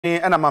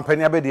And I'm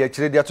penny abedi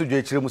actually dia to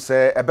dwe mu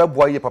se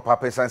ebeboa ye papa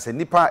pesan se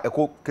nipa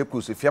eko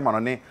kekus fiama no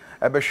ne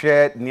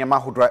ebehwe niema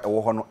hodra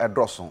ewo ho no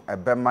edroso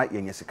ebema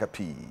yenye sika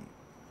pi.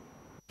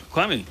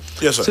 Kwame.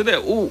 Yes sir. So there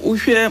we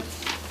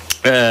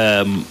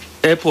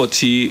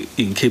airport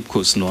in Cape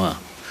Coast no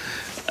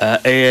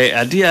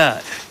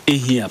idea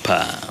here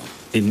pa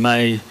in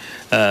my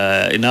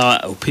in our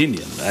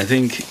opinion. I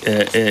think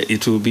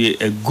it will be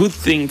a good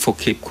thing for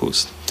Cape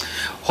Coast.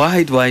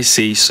 Why do I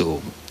say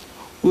so?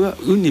 Well,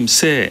 unim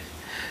say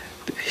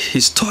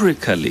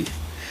historically,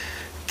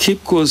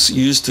 Cape Coast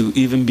used to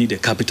even be the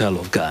capital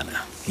of Ghana.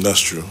 That's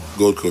true.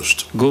 Gold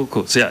Coast. Gold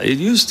Coast, yeah. It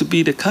used to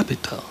be the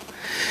capital.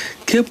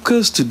 Cape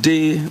Coast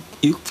today,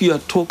 if you are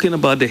talking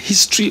about the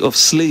history of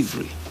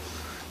slavery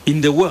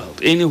in the world,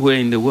 anywhere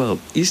in the world,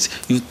 is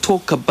you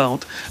talk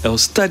about or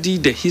study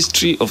the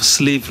history of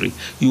slavery,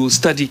 you will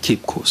study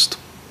Cape Coast.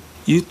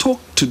 You talk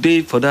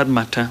today, for that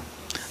matter,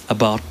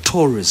 about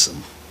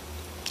tourism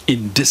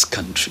in this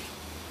country.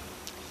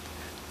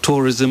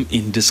 Tourism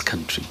in this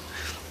country.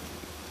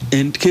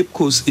 And Cape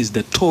Coast is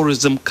the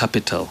tourism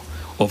capital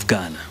of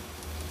Ghana.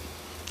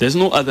 There's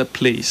no other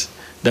place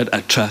that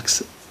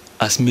attracts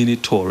as many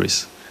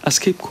tourists as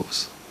Cape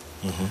Coast.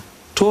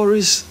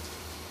 Tourists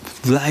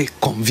like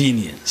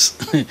convenience.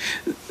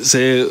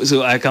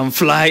 so I can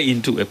fly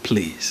into a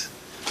place.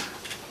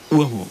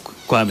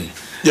 Kwame.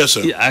 Yes,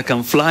 sir. I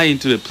can fly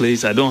into a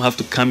place. I don't have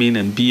to come in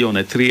and be on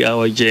a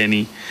 3-hour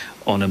journey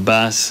on a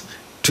bus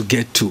to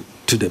get to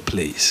the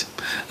place.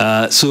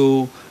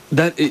 So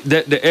that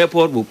the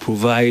airport will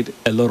provide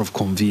a lot of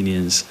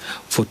convenience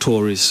for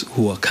tourists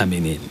who are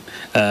coming in.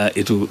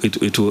 It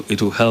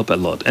will help a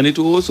lot, and it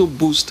will also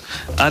boost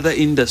other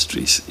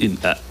industries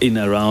in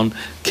around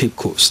Cape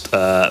Coast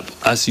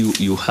as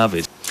you have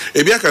it.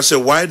 Ebiaka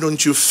said, why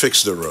don't you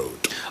fix the road?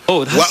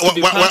 Oh, it has to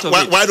be part of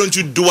it. Why don't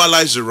you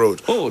dualize the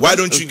road? Oh, why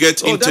don't you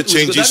get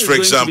interchanges, for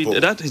example?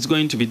 That is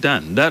going to be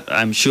done. That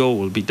I'm sure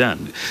will be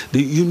done.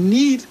 You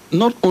need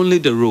not only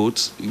the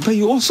roads, but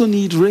you also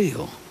need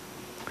rail.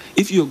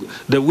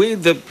 The way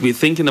that we're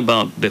thinking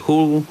about the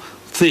whole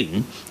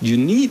thing, you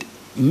need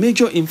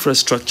major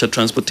infrastructure,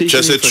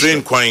 transportation. Just a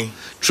train quine.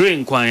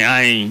 Train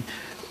quine,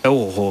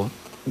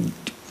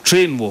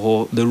 train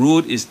the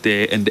road is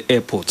there and the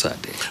airports are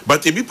there.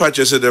 But Ibi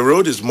Pacha said the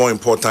road is more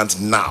important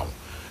now,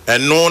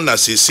 and known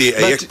as he say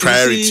a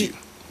priority.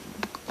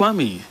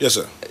 Kwame. Yes,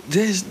 sir.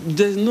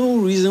 There's no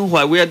reason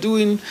why we are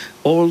doing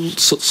all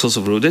sorts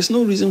of roads. There's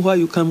no reason why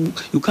you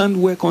can't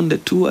work on the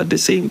two at the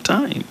same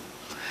time.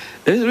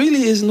 There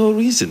really is no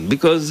reason,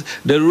 because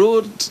the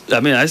road,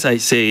 I mean, as I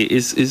say,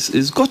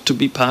 is got to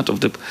be part of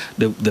the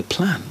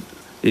plan,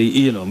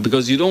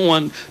 because you don't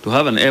want to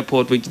have an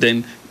airport which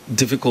then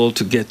difficult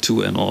to get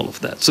to and all of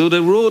that. So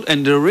the road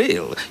and the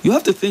rail, you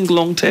have to think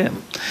long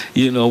term.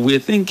 We're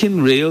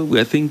thinking rail,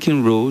 we're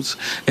thinking roads,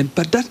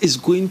 but that is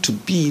going to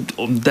be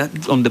on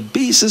the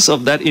basis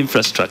of that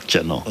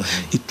infrastructure.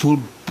 It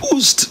will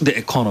boost the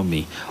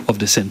economy of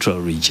the central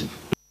region.